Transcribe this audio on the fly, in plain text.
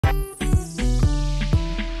Kia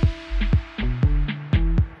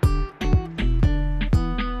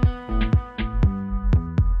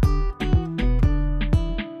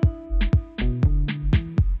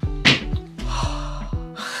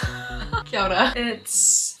ora.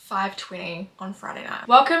 It's 5:20 on Friday night.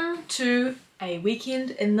 Welcome to a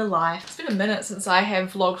weekend in the life. It's been a minute since I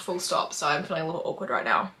have vlogged full stop, so I'm feeling a little awkward right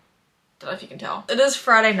now. Don't know if you can tell. It is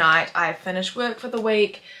Friday night. I finished work for the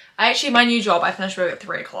week. My new job, I finished work at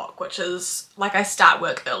 3 o'clock, which is like I start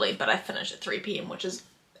work early, but I finish at 3 p.m, which is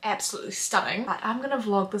absolutely stunning. But I'm gonna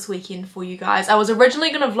vlog this weekend for you guys. I was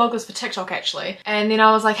originally gonna vlog this for TikTok actually, and then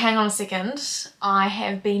I was like, hang on a second, I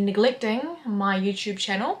have been neglecting my YouTube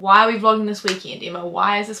channel. Why are we vlogging this weekend, Emma?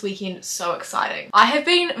 Why is this weekend so exciting? I have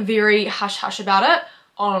been very hush-hush about it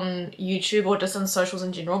on YouTube or just on socials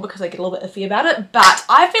in general because I get a little bit iffy about it, but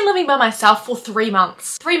I've been living by myself for 3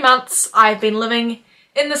 months. 3 months I've been living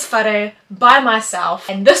in this photo by myself,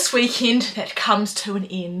 and this weekend that comes to an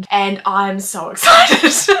end and I'm so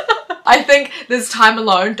excited. I think this time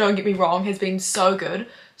alone, don't get me wrong, has been so good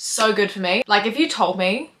for me. Like if you told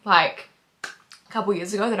me like a couple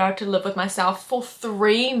years ago that I had to live with myself for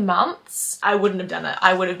 3 months, I wouldn't have done it.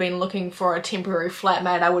 I would have been looking for a temporary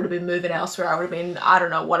flatmate, I would have been moving elsewhere, I would have been, I don't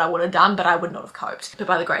know what I would have done, but I would not have coped. But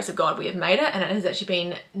by the grace of God we have made it, and it has actually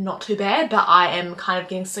been not too bad, but I am kind of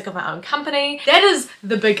getting sick of my own company. That is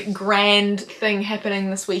the big grand thing happening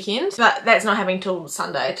this weekend, but that's not happening till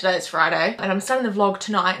Sunday. Today is Friday, and I'm starting the vlog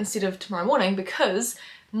tonight instead of tomorrow morning because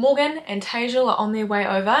Morgan and Tejal are on their way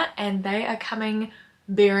over and they are coming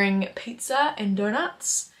bearing pizza and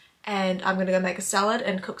donuts, and I'm gonna go make a salad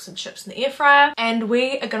and cook some chips in the air fryer, and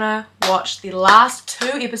we are gonna watch the last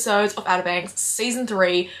 2 episodes of Outer Banks season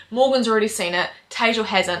 3. Morgan's already seen it, Tejal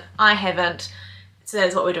hasn't, I haven't, so that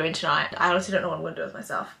is what we're doing tonight. I honestly don't know what I'm gonna do with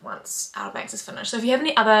myself once Outer Banks is finished. So if you have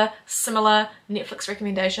any other similar Netflix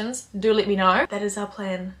recommendations, do let me know. That is our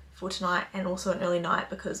plan for tonight, and also an early night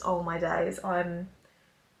because oh my days, I'm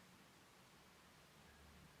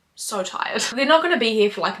so tired. They're not going to be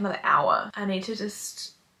here for like another hour. I need to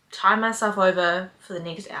just tie myself over for the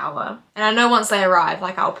next hour. And I know once they arrive,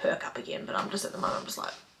 like I'll perk up again, but I'm just at the moment, I'm just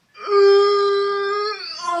like,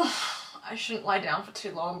 I shouldn't lie down for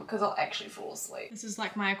too long because I'll actually fall asleep. This is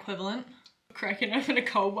like my equivalent of cracking open a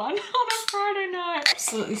cold one on a Friday night.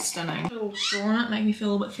 Absolutely stunning. A little straw on it, make me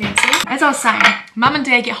feel a little bit fancy. As I was saying, Mum and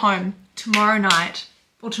Dad get home tomorrow night,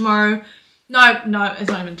 or tomorrow. No, it's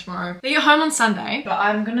not even tomorrow. They get home on Sunday, but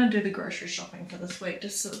I'm gonna do the grocery shopping for this week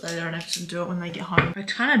just so that they don't have to do it when they get home. I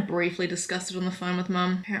kind of briefly discussed it on the phone with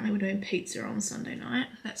Mum. Apparently we're doing pizza on Sunday night.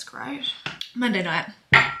 That's great. Monday night,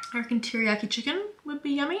 I reckon teriyaki chicken would be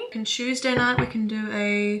yummy. And Tuesday night we can do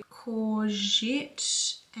a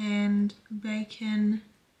courgette and bacon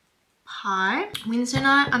pie. Wednesday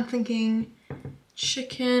night I'm thinking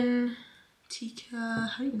chicken tikka.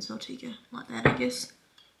 How do you even spell tikka? Like that, I guess.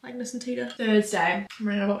 Like Miss and Tita. Thursday. I'm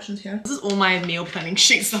running out of options here. This is all my meal planning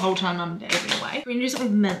sheets the whole time Mum and Dad have been away. We're gonna do something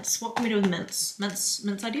with mince. What can we do with mince?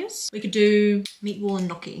 Mince ideas? We could do meatball and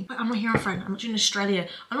gnocchi. Wait, I'm not here on Friday. I'm not in Australia.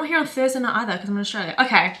 I'm not here on Thursday night either because I'm in Australia.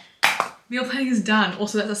 Okay. Meal planning is done.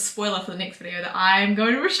 Also, that's a spoiler for the next video that I'm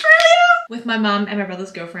going to Australia with my mum and my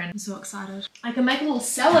brother's girlfriend. I'm so excited. I can make a little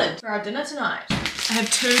salad for our dinner tonight. I have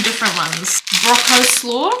 2 different ones. Brocco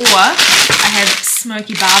slaw, or I have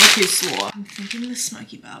smoky barbecue slaw. I'm thinking the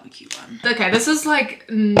smoky barbecue one. Okay, this is like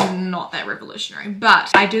not that revolutionary,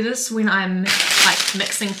 but I do this when I'm like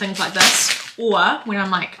mixing things like this, or when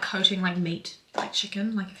I'm like coating like meat, like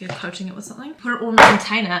chicken, like if you're coating it with something. Put it all in a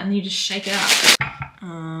container and then you just shake it up.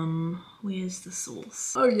 Where's the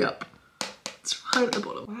sauce? Oh, yep. It's right at the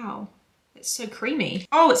bottom. Wow, it's so creamy.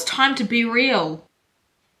 Oh, it's time to be real.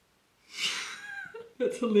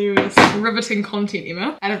 That's hilarious. Riveting content,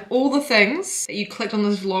 Emma. Out of all the things that you clicked on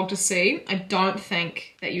this vlog to see, I don't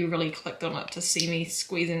think that you really clicked on it to see me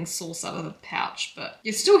squeezing sauce out of the pouch, but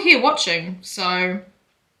you're still here watching, so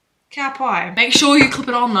cow pie. Make sure you clip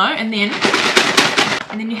it on though, and then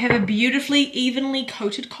you have a beautifully evenly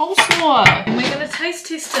coated coleslaw. And we're gonna taste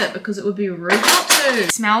test it because it would be rude not to.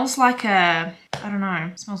 It smells like a, I don't know,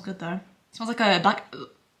 it smells good though. It smells like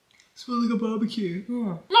smells like a barbecue.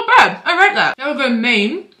 Oh. Not bad, I rate that. That would go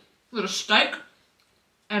mean with a steak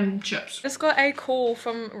and chips. Just got a call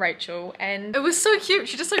from Rachel and it was so cute.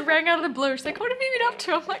 She just like rang out of the blue. She's like, what have you been up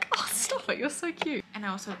to? I'm like, oh, stop it, you're so cute. And I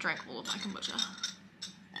also drank all of my kombucha.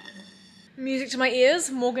 Music to my ears.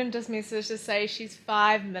 Morgan just messaged to say she's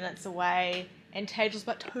 5 minutes away and Tajal's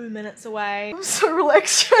about 2 minutes away. I'm so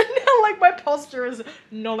relaxed right now, like my posture is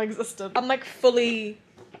non-existent. I'm like fully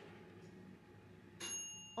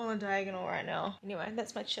on a diagonal right now. Anyway,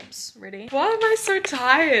 that's my chips ready. Why am I so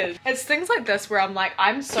tired? It's things like this where I'm like,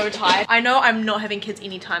 I'm so tired. I know I'm not having kids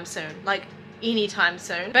anytime soon, like anytime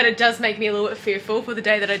soon, but it does make me a little bit fearful for the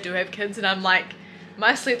day that I do have kids, and I'm like,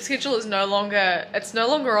 my sleep schedule is no longer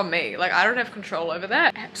on me. Like, I don't have control over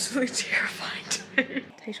that. Absolutely terrifying too.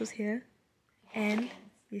 Tasha's here, and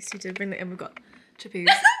yes, you did bring that in. We've got chippies.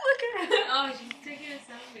 Look at her. Oh, she's taking a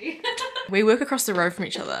selfie. We work across the road from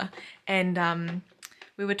each other, and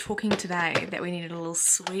we were talking today that we needed a little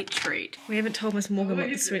sweet treat. We haven't told Miss Morgan what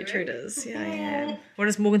the sweet treat is. Yeah, I am. What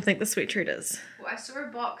does Morgan think the sweet treat is? Well, I saw a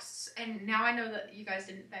box and now I know that you guys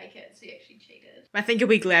didn't bake it, so you actually cheated. I think you'll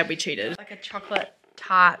be glad we cheated. Like a chocolate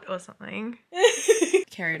tart or something.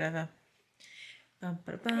 Carry it over. Bum,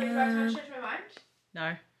 ba, da, bum. Wait, do I have to change my mind?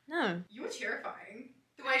 No. No. You're terrifying.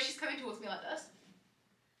 The way she's coming towards me like this.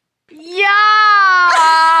 Yeah!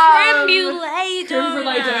 Creme brulee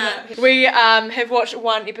donut. We have watched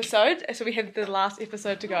one episode, so we have the last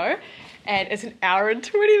episode to go, and it's an hour and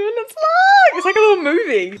 20 minutes long. It's like a little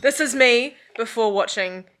movie. This is me before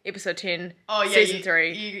watching episode 10, season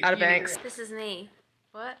 3, Outer Banks. This is me.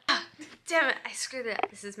 What? Damn it, I screwed it.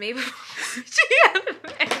 This is me before Outer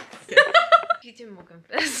Banks. You do Morgan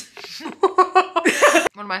first.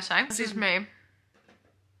 What am I saying? This is me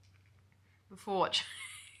before watching.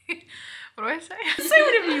 What do I say? Say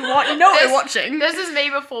whatever you want. You know what we're watching. This is me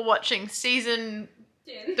before watching season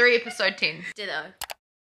 3, episode 10. Ditto.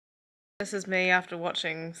 This is me after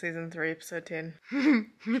watching season 3, episode 10.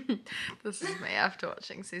 This is me after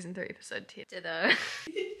watching season 3, episode 10. Ditto.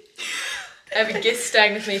 I have a guest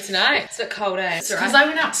staying with me tonight. It's a bit cold, eh? Because I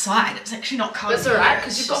went outside. It's actually not cold. That's alright,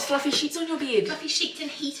 because you've got fluffy sheets on your bed. Fluffy sheets and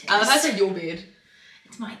heaters. I said your bed.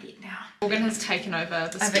 It's my bed now. Morgan has taken over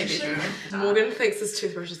the spare bedroom. Morgan thinks this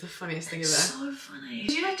toothbrush is the funniest thing ever. So funny.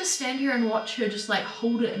 You have to stand here and watch her just like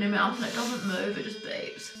hold it in her mouth and it doesn't move, it just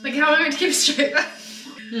beeps. Like, how am I meant to keep straight? That's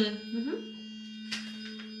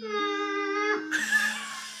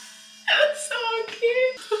so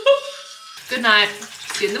cute. Good night.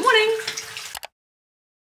 See you in the morning.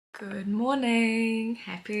 Good morning.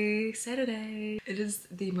 Happy Saturday. It is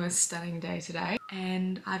the most stunning day today,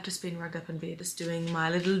 and I've just been rugged up in bed just doing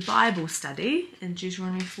my little Bible study in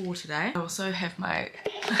Deuteronomy 4 today. I also have my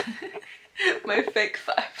my fake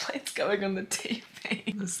fireplace going on the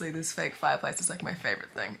TV. Honestly, this fake fireplace is like my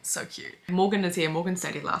favorite thing. It's so cute. Morgan is here. Morgan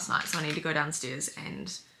stayed here last night, so I need to go downstairs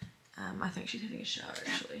and I think she's having a shower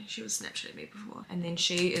actually. She was Snapchatting me before. And then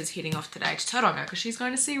she is heading off today to Tauranga because she's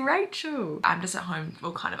going to see Rachel. I'm just at home,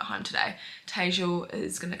 well, kind of at home today. Tejal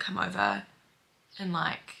is going to come over in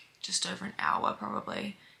like just over an hour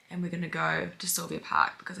probably. And we're going to go to Sylvia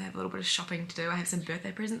Park because I have a little bit of shopping to do. I have some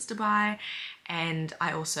birthday presents to buy. And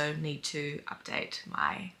I also need to update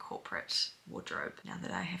my corporate wardrobe now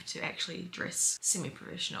that I have to actually dress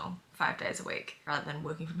semi-professional 5 days a week rather than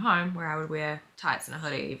working from home where I would wear tights and a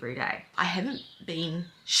hoodie every day. I haven't been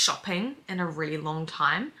shopping in a really long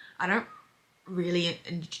time. I don't really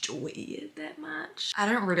enjoy it that much. I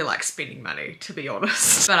don't really like spending money, to be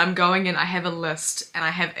honest. But I'm going in, I have a list and I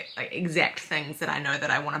have like exact things that I know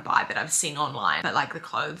that I want to buy that I've seen online. But like the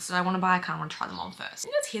clothes that I want to buy, I kind of want to try them on first.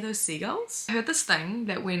 You guys hear those seagulls? I heard this thing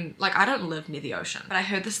that when, like, I don't live near the ocean, but I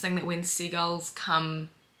heard this thing that when seagulls come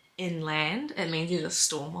inland, it means there's a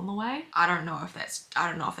storm on the way. I don't know if that's,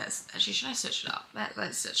 actually, should I search it up?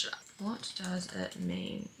 Let's search it up. What does it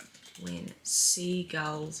mean when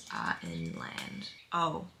seagulls are inland?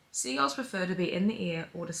 Oh, seagulls prefer to be in the air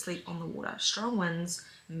or to sleep on the water. Strong winds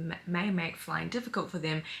may make flying difficult for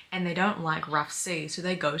them and they don't like rough seas, so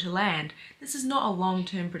they go to land. This is not a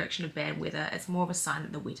long-term prediction of bad weather. It's more of a sign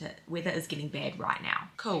that the weather is getting bad right now.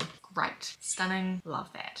 Cool. Great. Stunning. Love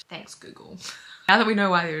that. Thanks, Google. Now that we know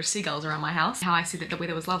why there are seagulls around my house, how I said that the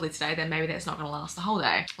weather was lovely today, then maybe that's not going to last the whole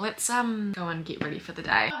day. Let's go and get ready for the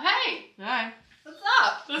day. Oh, hey! Hi. What's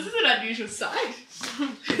up? This is an unusual sight.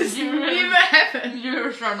 It's never happened.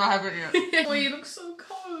 You're trying to have it yet. Oh, you look so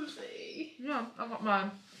cozy. Yeah, I've got my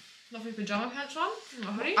lovely pajama pants on and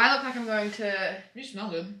my hoodie. I look like I'm going to You smell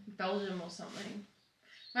good. Belgium or something.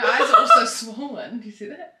 My eyes are also swollen. Do you see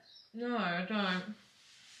that? No, I don't.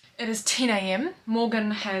 It is 10 AM.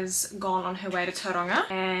 Morgan has gone on her way to Tauranga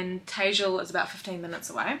and Tejal is about 15 minutes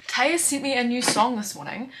away. Tay has sent me a new song this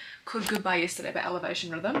morning called Goodbye Yesterday by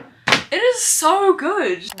Elevation Rhythm. It is so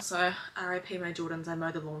good. Also, RIP my Jordans, I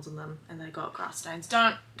mowed the lawns in them and they got grass stains.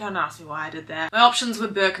 Don't ask me why I did that. My options were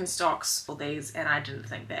Birkenstocks for these and I didn't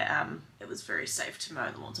think that it was very safe to mow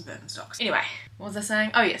the lawns in Birkenstocks. Anyway, what was I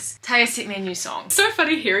saying? Oh yes, Taya sent me a new song. It's so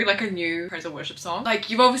funny hearing like a new praise and worship song. Like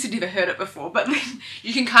you've obviously never heard it before, but then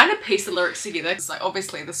you can kind of piece the lyrics together because like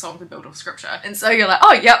obviously the songs are built off scripture. And so you're like,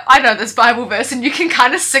 oh yep, I know this Bible verse, and you can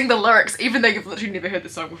kind of sing the lyrics even though you've literally never heard the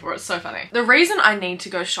song before. It's so funny. The reason I need to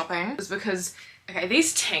go shopping is because okay,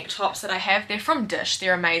 these tank tops that I have, they're from Dish.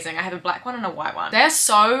 They're amazing. I have a black one and a white one. They're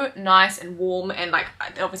so nice and warm, and like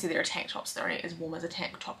obviously they're a tank top, so they're only as warm as a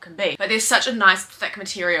tank top can be. But they're such a nice thick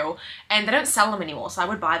material, and they don't sell them anymore, so I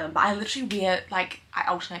would buy them. But I literally wear, like, I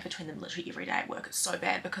alternate between them literally every day at work. It's so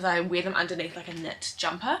bad because I wear them underneath like a knit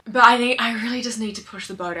jumper. But I really just need to push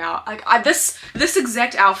the boat out. Like this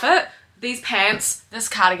exact outfit, these pants, this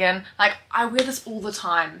cardigan, like I wear this all the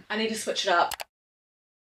time. I need to switch it up.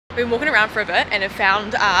 We've been walking around for a bit and have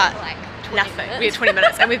found like nothing. Minutes. We had 20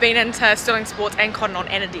 minutes and we've been into Sterling Sports and Cotton On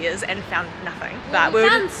and Adidas and found nothing. Well, but we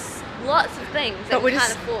found lots of things that we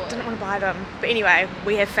can't afford. Didn't want to buy them. But anyway,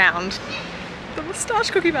 we have found the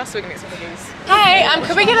moustache cookie bar, so we're gonna get some cookies. Hey,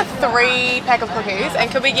 could we get a 3-pack of cookies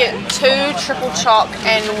and could we get 2 triple choc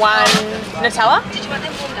and 1 Nutella? Did you want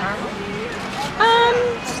them warmed up?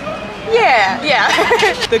 Yeah.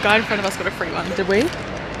 The guy in front of us got a free one, did we?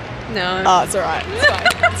 No. Oh, it's alright.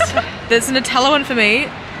 It's fine. There's a Nutella one for me,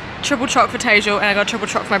 triple choc for Tejal, and I got triple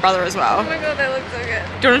choc for my brother as well. Oh my god, they look so good.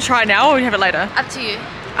 Do you want to try it now or we have it later? Up to you.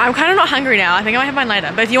 I'm kind of not hungry now. I think I might have mine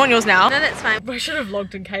later. But if you want yours now. No, that's fine. I should have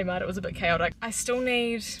vlogged in Kmart. It was a bit chaotic. I still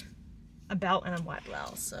need a belt and a white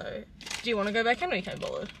blouse. So do you want to go back in or you can't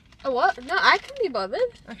bother? A what? No, I can be bothered.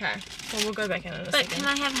 Okay. Well, we'll go back in a second. But can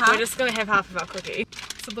I have half? We're just going to have half of our cookie.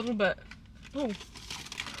 It's a little bit... Ooh.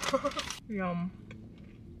 Yum.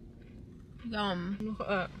 Yum. Look at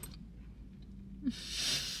that.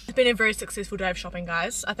 It's been a very successful day of shopping,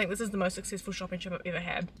 guys. I think this is the most successful shopping trip I've ever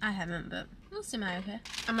had. I haven't, but we'll see my okay.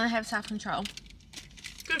 I'm gonna have self-control.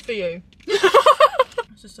 Good for you.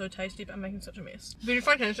 This is so tasty, but I'm making such a mess. Did you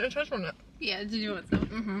find taste on it? Yeah, did you want some?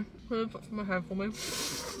 Mm-hmm. Can you put my hand for me?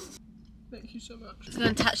 Thank you so much. It's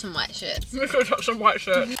gonna touch some white shirts. I'm gonna touch some white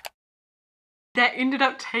shirts. That ended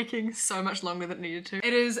up taking so much longer than it needed to.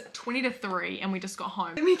 It is 20 to 3 and we just got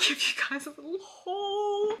home. Let me give you guys a little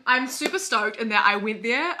haul. I'm super stoked in that I went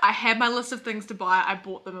there. I had my list of things to buy. I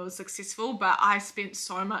bought them. It was successful, but I spent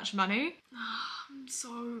so much money.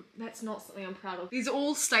 That's not something I'm proud of. These are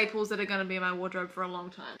all staples that are going to be in my wardrobe for a long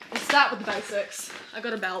time. Let's start with the basics. I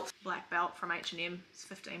got a belt, black belt from H&M. It's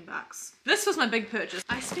 15 bucks. This was my big purchase.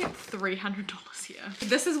 I spent $300 here.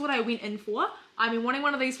 This is what I went in for. I've been wanting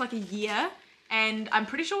one of these for like a year. And I'm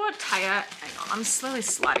pretty sure Taya, hang on, I'm slowly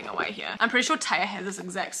sliding away here. I'm pretty sure Taya has this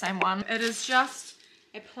exact same one. It is just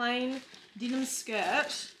a plain denim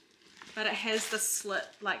skirt, but it has the slit,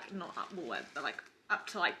 like not up, well, like up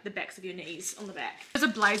to like the backs of your knees on the back. There's a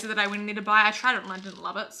blazer that I went in there to buy. I tried it and I didn't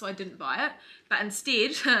love it, so I didn't buy it. But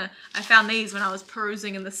instead, I found these when I was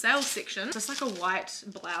perusing in the sales section. Just like a white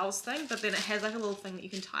blouse thing, but then it has like a little thing that you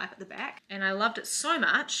can tie up at the back. And I loved it so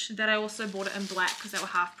much that I also bought it in black because they were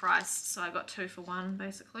half price. So I got 2 for 1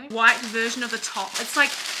 basically. White version of the top. It's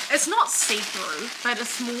like, it's not see-through, but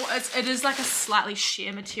it's more, it is like a slightly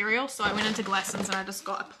sheer material. So I went into Glassons and I just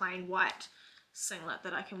got a plain white singlet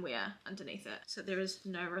that I can wear underneath it, so there is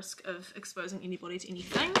no risk of exposing anybody to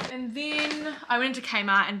anything. And then I went into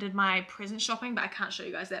Kmart and did my present shopping, but I can't show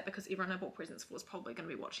you guys that because everyone I bought presents for is probably going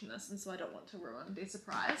to be watching this, and so I don't want to ruin their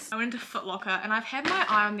surprise. I went into Foot Locker and I've had my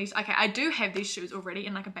eye on these. Okay, I do have these shoes already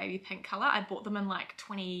in like a baby pink color. I bought them in like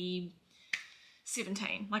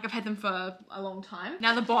 2017. Like I've had them for a long time.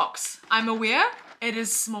 Now the box, I'm aware it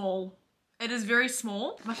is small. It is very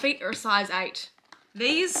small. My feet are a size 8.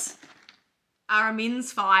 These are a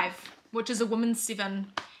men's 5, which is a woman's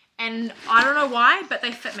 7, and I don't know why, but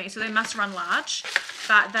they fit me, so they must run large.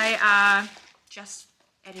 But they are just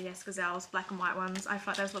Adidas Gazelles, black and white ones. I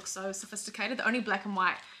feel like those look so sophisticated. The only black and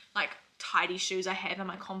white like tidy shoes I have are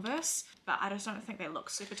my Converse, but I just don't think they look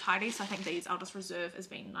super tidy, so I think these I'll just reserve as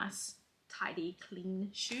being nice, tidy, clean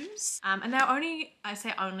shoes. And they're only, I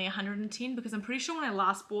say only 110 because I'm pretty sure when I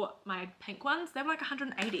last bought my pink ones, they were like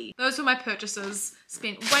 180. Those were my purchases,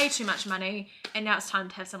 spent way too much money, and now it's time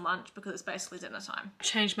to have some lunch because it's basically dinner time.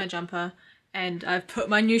 Changed my jumper and I've put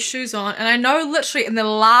my new shoes on, and I know literally in the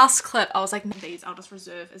last clip I was like, these I'll just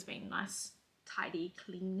reserve as being nice, tidy,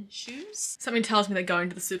 clean shoes. Something tells me that going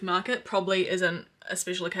to the supermarket probably isn't a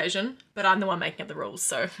special occasion, but I'm the one making up the rules,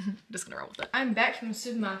 so I'm just gonna roll with it. I'm back from the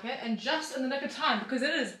supermarket and just in the nick of time because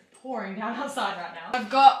it is pouring down outside right now. I've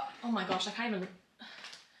got, oh my gosh, I can't even.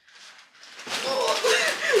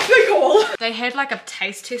 They had like a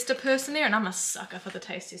taste tester person there, and I'm a sucker for the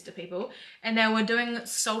taste tester people, and they were doing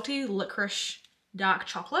salty licorice dark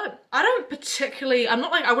chocolate. I don't particularly, I'm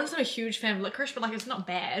not like, I wouldn't say I'm a huge fan of licorice, but like it's not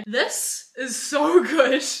bad. This is so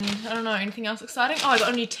good. I don't know, anything else exciting? Oh, I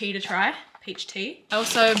got a new tea to try. Peach tea. I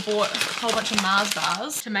also bought a whole bunch of Mars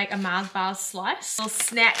bars to make a Mars bars slice. A little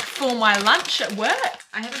snack for my lunch at work.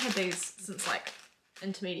 I haven't had these since like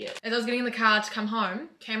intermediate. As I was getting in the car to come home,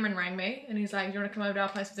 Cameron rang me and he's like, do you want to come over to our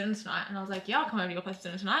place for dinner tonight? And I was like, yeah, I'll come over to your place for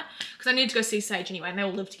dinner tonight because I need to go see Sage anyway and they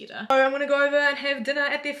all live together. So I'm gonna go over and have dinner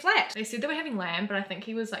at their flat. They said they were having lamb, but I think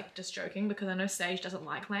he was like just joking because I know Sage doesn't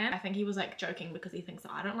like lamb. I think he was like joking because he thinks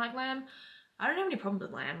that I don't like lamb. I don't have any problem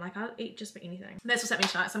with lamb, like I'll eat just about anything. That's what's happening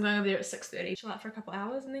tonight, so I'm going over there at 6:30, chill out for a couple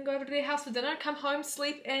hours and then go over to their house for dinner, come home,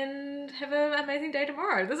 sleep and have an amazing day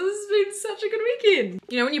tomorrow. This has been such a good weekend.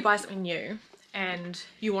 You know when you buy something new and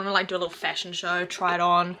you want to like do a little fashion show, try it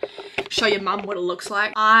on, show your mum what it looks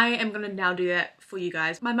like? I am gonna now do that for you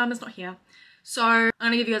guys. My mum is not here. So I'm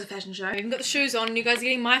gonna give you guys a fashion show. I even got the shoes on and you guys are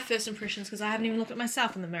getting my first impressions because I haven't even looked at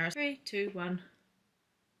myself in the mirror. 3, 2, 1.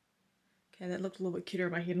 Okay, that looked a little bit cuter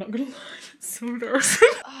in my head, not gonna lie. It's so embarrassing.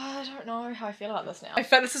 I don't know how I feel about this now. I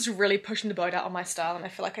feel like this is really pushing the boat out on my style and I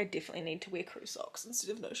feel like I definitely need to wear crew socks instead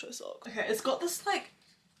of no-show socks. Okay, it's got this like,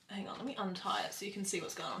 hang on, let me untie it so you can see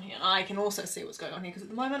what's going on here. And I can also see what's going on here because at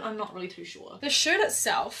the moment I'm not really too sure. The shirt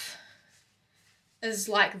itself is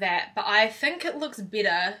like that, but I think it looks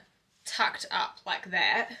better tucked up like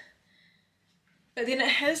that. But then it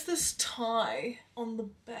has this tie on the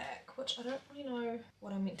back, which I don't really know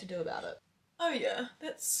what I'm meant to do about it. Oh yeah,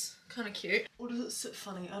 that's kind of cute. Or does it sit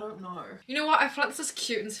funny? I don't know. You know what? I feel like this is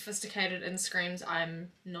cute and sophisticated and screams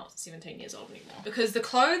I'm not 17 years old anymore. Because the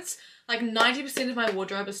clothes, like 90% of my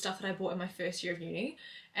wardrobe is stuff that I bought in my first year of uni.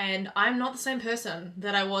 And I'm not the same person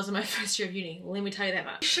that I was in my first year of uni. Let me tell you that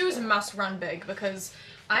much. Shoes must run big because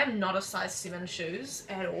I'm not a size 7 shoes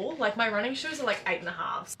at all. Like my running shoes are like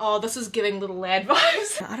 8.5. Oh, this is giving little lad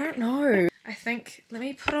vibes. I don't know. I think, let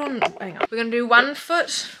me put on, hang on. We're gonna do 1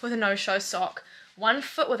 foot with a no-show sock, 1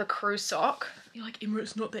 foot with a crew sock. You're like, Emma,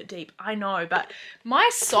 it's not that deep. I know, but my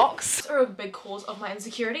socks are a big cause of my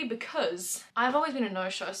insecurity because I've always been a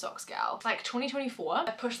no-show socks gal. Like 2024,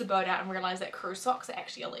 I pushed the boat out and realized that crew socks are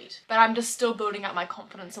actually elite. But I'm just still building up my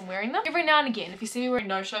confidence in wearing them. Every now and again, if you see me wearing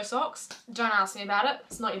no-show socks, don't ask me about it.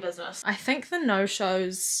 It's not your business. I think the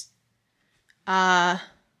no-shows are,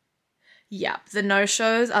 yep, the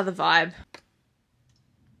no-shows are the vibe.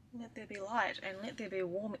 Let there be light and let there be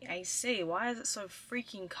warm AC. Why is it so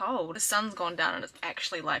freaking cold? The sun's gone down and it's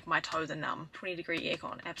actually like my toes are numb. 20-degree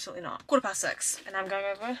aircon, absolutely not. 6:15 and I'm going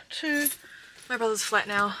over to my brother's flat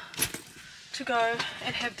now to go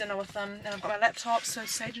and have dinner with them. And I've got my laptop so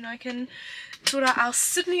Sage and I can sort out our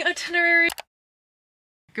Sydney itinerary.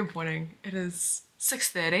 Good morning. It is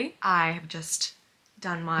 6:30. I have just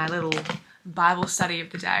done my little Bible study of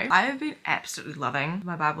the day. I have been absolutely loving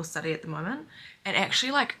my Bible study at the moment and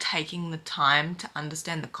actually like taking the time to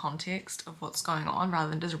understand the context of what's going on rather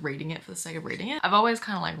than just reading it for the sake of reading it. I've always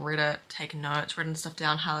kind of like read it, taken notes, written stuff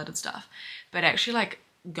down, highlighted stuff, but actually like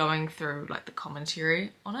going through like the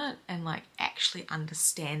commentary on it and like actually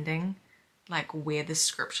understanding like where the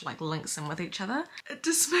scripture like links in with each other, it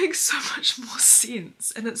just makes so much more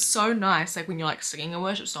sense. And it's so nice like when you're like singing a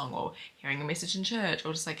worship song or hearing a message in church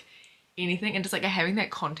or just like anything and just like having that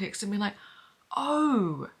context and being like,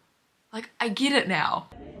 oh, like I get it now.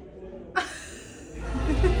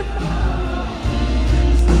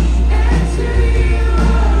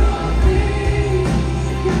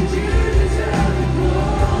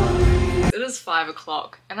 It is 5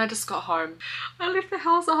 o'clock and I just got home. I left the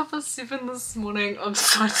house at 7:30 this morning. I'm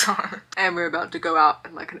so tired. And we're about to go out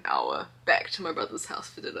in like an hour back to my brother's house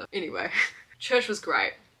for dinner. Anyway, church was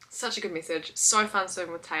great. Such a good message. So fun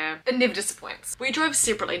serving with Taya. It never disappoints. We drove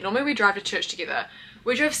separately. Normally we drive to church together.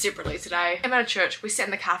 We drove separately today. Came out of church. We sat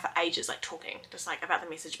in the car for ages like talking. Just like about the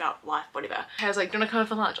message, about life, whatever. I was like, do you want to come over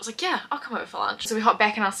for lunch? I was like, yeah, I'll come over for lunch. So we hop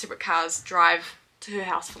back in our separate cars, drive to her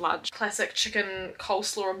house for lunch. Classic chicken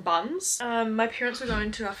coleslaw and buns. My parents were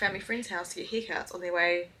going to our family friend's house to get haircuts on their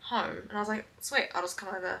way home. And I was like, sweet, I'll just come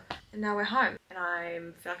over. And now we're home. And I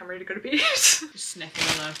feel like I'm ready to go to bed. Just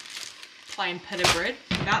snacking on a plain pita bread.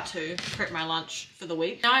 I'm about to prep my lunch for the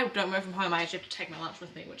week. Now I don't work from home, I actually have to take my lunch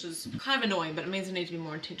with me, which is kind of annoying, but it means I need to be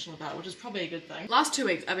more intentional about it, which is probably a good thing. Last 2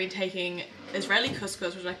 weeks I've been taking Israeli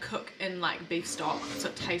couscous, which I cook in like beef stock, so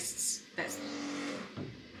it tastes,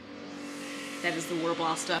 that is the water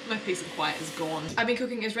blaster. My peace and quiet is gone. I've been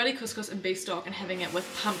cooking Israeli couscous and beef stock and having it with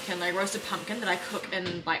pumpkin, like roasted pumpkin that I cook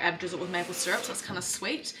in, like I drizzle it with maple syrup, so it's kind of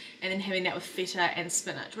sweet, and then having that with feta and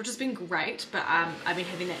spinach, which has been great, but I've been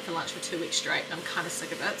having that for lunch for 2 weeks straight and I'm kind of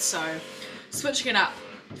sick of it, so switching it up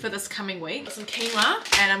for this coming week. Some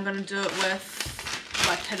quinoa, and I'm going to do it with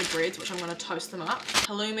my pitted breads, which I'm gonna toast them up.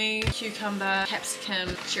 Halloumi, cucumber,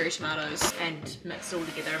 capsicum, cherry tomatoes, and mix it all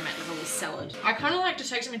together and make like a little salad. I kind of like to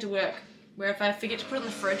take something to work where if I forget to put it in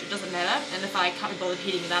the fridge, it doesn't matter, and if I can't be bothered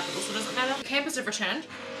heating it up, it also doesn't matter. Campers have returned.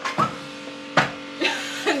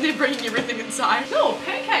 And they're bringing everything inside. No,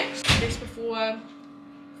 pancakes! This before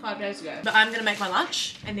 5 days ago. But I'm gonna make my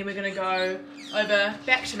lunch, and then we're gonna go over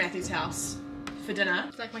back to Matthew's house for dinner.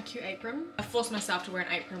 It's like my cute apron. I force myself to wear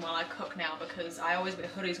an apron while I cook now because I always wear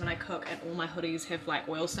hoodies when I cook and all my hoodies have like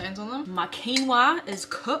oil stains on them. My quinoa is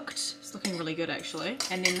cooked. It's looking really good actually.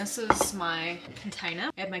 And then this is my container.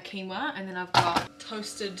 Add my quinoa, and then I've got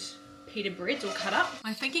toasted pita breads all cut up.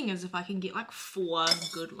 My thinking is if I can get like 4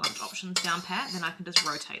 good lunch options down pat, then I can just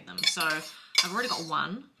rotate them. So I've already got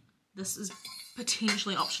 1. This is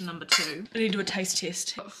potentially option number 2. I need to do a taste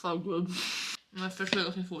test. That's so good. I'm officially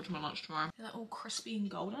looking forward to my lunch tomorrow. They're all crispy and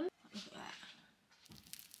golden. Look at that.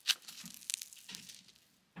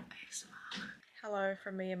 ASMR. Hello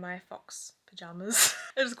from me in my fox pajamas.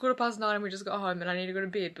 It is 9:15 and we just got home and I need to go to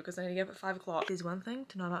bed because I need to get up at 5 o'clock. There's one thing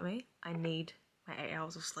to know about me. I need my 8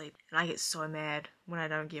 hours of sleep. And I get so mad when I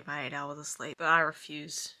don't get my 8 hours of sleep. But I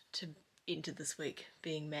refuse to enter this week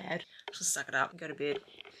being mad. Just suck it up and go to bed.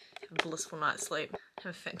 Have a blissful night's sleep.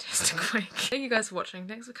 Have a fantastic week. Thank you guys for watching.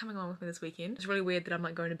 Thanks for coming along with me this weekend. It's really weird that I'm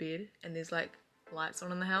like going to bed and there's like lights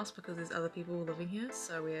on in the house because there's other people living here. It's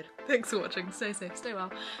so weird. Thanks for watching. Stay safe, stay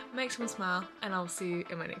well, make someone smile, and I'll see you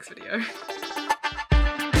in my next video.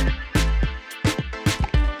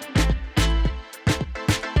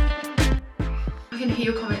 I can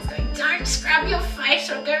hear your comments going, don't scrub your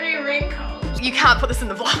face or give you wrinkles. You can't put this in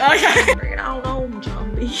the vlog. Okay. Bring it on home,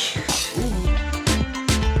 zombie.